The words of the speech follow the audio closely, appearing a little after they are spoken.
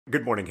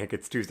Good morning, Hank.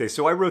 It's Tuesday.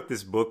 So I wrote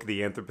this book,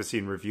 The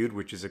Anthropocene Reviewed,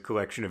 which is a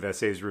collection of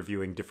essays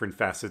reviewing different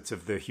facets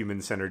of the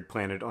human-centered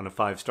planet on a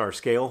 5-star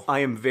scale. I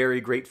am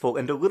very grateful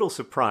and a little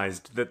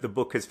surprised that the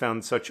book has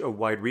found such a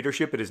wide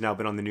readership. It has now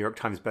been on the New York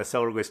Times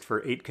bestseller list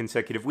for 8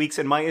 consecutive weeks,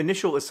 and my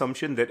initial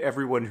assumption that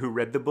everyone who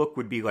read the book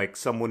would be like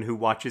someone who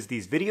watches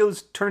these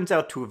videos turns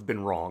out to have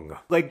been wrong.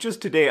 Like,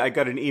 just today I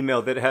got an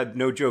email that had,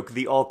 no joke,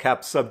 the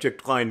all-caps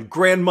subject line,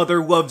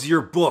 "Grandmother loves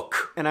your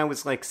book!" And I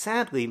was like,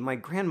 sadly, my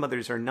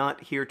grandmothers are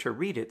not here to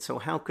read it, so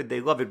how could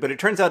they love it? But it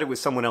turns out it was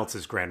someone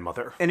else's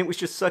grandmother. And it was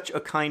just such a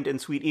kind and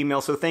sweet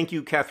email, so thank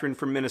you, Catherine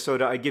from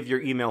Minnesota. I give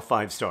your email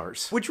 5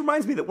 stars. Which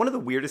reminds me that one of the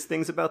weirdest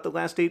things about the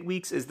last 8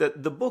 weeks is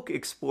that the book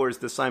explores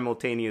the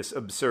simultaneous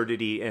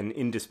absurdity and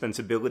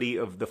indispensability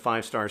of the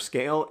 5-star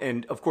scale,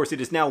 and of course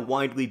it is now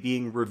widely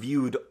being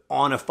reviewed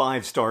on a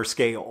 5-star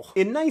scale.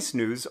 In nice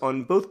news,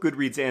 on both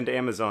Goodreads and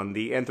Amazon,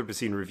 The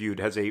Anthropocene Reviewed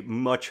has a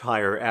much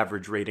higher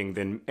average rating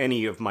than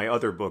any of my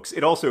other books.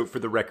 It also, for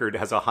the record,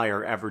 has a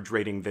higher average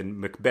rating than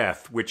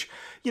Macbeth, which,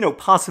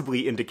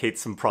 possibly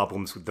indicates some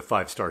problems with the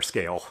 5-star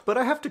scale. But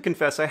I have to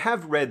confess, I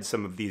have read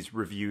some of these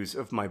reviews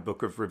of my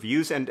book of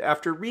reviews, and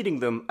after reading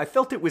them, I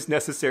felt it was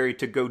necessary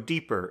to go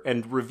deeper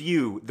and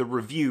review the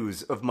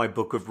reviews of my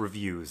book of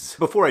reviews.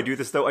 Before I do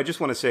this, though, I just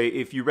want to say,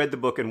 if you read the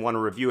book and want to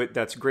review it,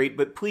 that's great,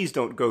 but please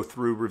don't go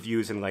through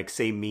reviews and,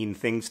 say mean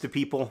things to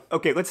people.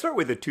 Okay, let's start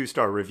with a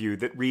 2-star review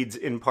that reads,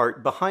 in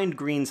part, "Behind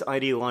Green's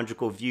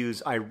ideological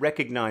views, I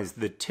recognize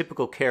the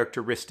typical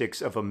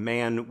characteristics of a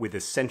man with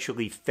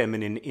essentially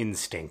feminine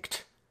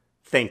instinct.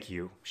 Thank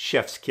you.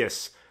 Chef's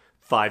kiss.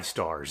 5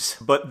 stars.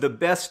 But the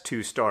best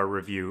 2-star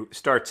review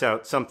starts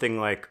out something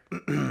like,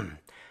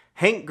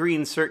 Hank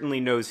Green certainly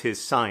knows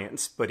his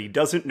science, but he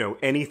doesn't know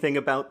anything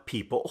about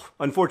people.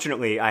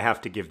 Unfortunately, I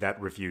have to give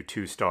that review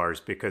 2 stars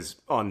because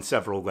on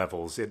several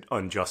levels it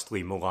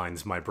unjustly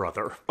maligns my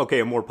brother. Okay,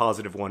 a more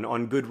positive one.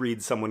 On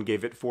Goodreads, someone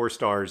gave it 4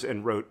 stars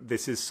and wrote,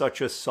 "This is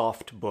such a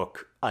soft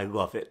book. I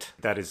love it."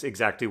 That is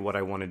exactly what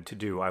I wanted to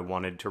do. I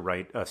wanted to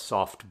write a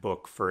soft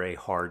book for a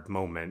hard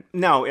moment.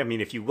 Now,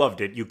 if you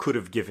loved it, you could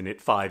have given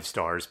it 5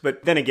 stars,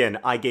 but then again,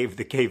 I gave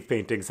the cave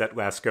paintings at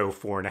Lascaux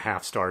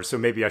 4.5 stars, so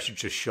maybe I should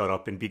just shut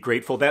up and be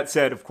grateful. That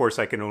said, of course,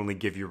 I can only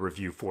give your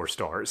review 4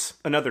 stars.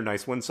 Another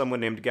nice one, someone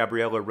named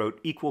Gabriella wrote,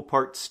 "Equal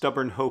parts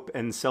stubborn hope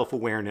and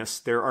self-awareness.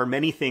 There are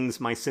many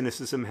things my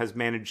cynicism has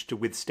managed to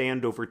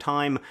withstand over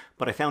time,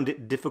 but I found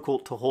it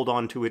difficult to hold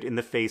on to it in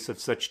the face of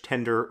such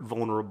tender,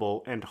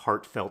 vulnerable, and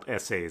heartfelt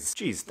essays."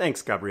 Geez,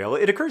 thanks, Gabriella.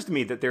 It occurs to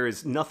me that there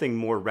is nothing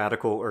more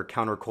radical or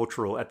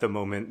countercultural at the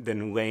moment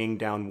than laying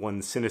down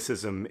one's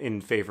cynicism in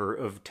favor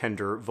of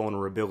tender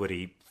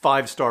vulnerability.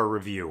 5-star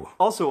review.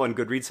 Also on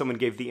Goodreads, someone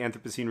gave The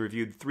Anthropocene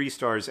Reviewed 3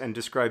 stars and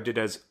described it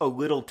as a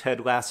little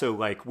Ted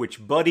Lasso-like,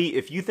 which, buddy,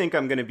 if you think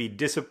I'm going to be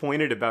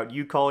disappointed about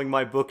you calling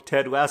my book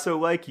Ted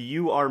Lasso-like,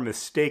 you are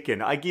mistaken.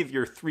 I give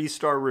your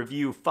 3-star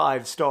review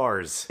 5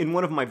 stars. In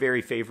one of my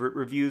very favorite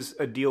reviews,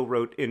 Adil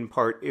wrote, in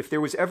part, "If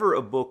there was ever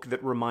a book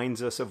that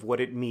reminds us of what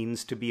it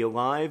means to be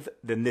alive,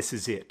 then this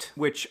is it."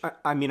 Which,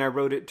 I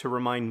wrote it to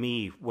remind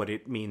me what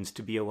it means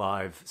to be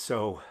alive,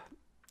 so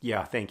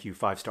yeah, thank you,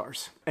 5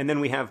 stars. And then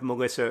we have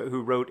Melissa,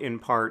 who wrote in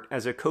part,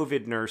 "As a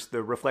COVID nurse,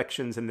 the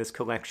reflections in this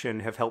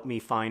collection have helped me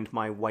find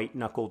my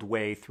white-knuckled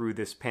way through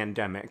this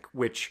pandemic,"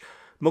 which,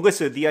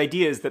 Melissa, the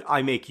idea is that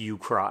I make you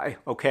cry,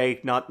 okay?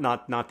 Not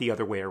the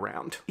other way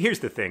around. Here's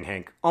the thing,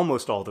 Hank.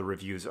 Almost all the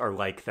reviews are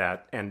like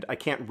that, and I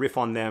can't riff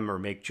on them or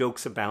make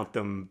jokes about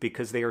them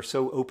because they are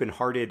so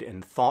open-hearted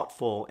and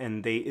thoughtful,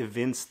 and they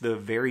evince the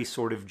very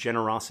sort of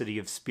generosity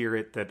of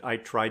spirit that I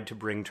tried to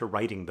bring to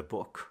writing the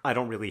book. I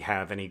don't really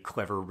have any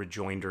clever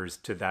rejoinders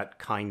to that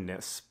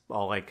kindness.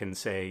 All I can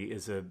say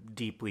is a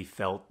deeply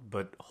felt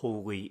but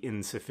wholly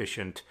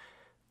insufficient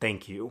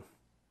thank you.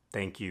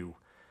 Thank you.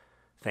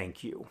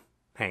 Thank you.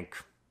 Hank,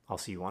 I'll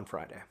see you on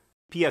Friday.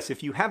 P.S.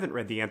 If you haven't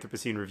read The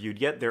Anthropocene Reviewed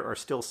yet, there are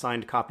still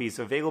signed copies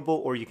available,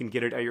 or you can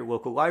get it at your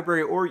local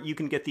library, or you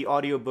can get the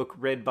audiobook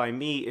read by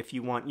me if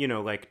you want,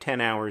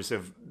 10 hours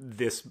of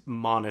this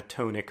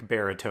monotonic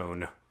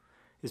baritone.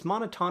 Is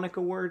monotonic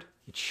a word?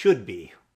 It should be.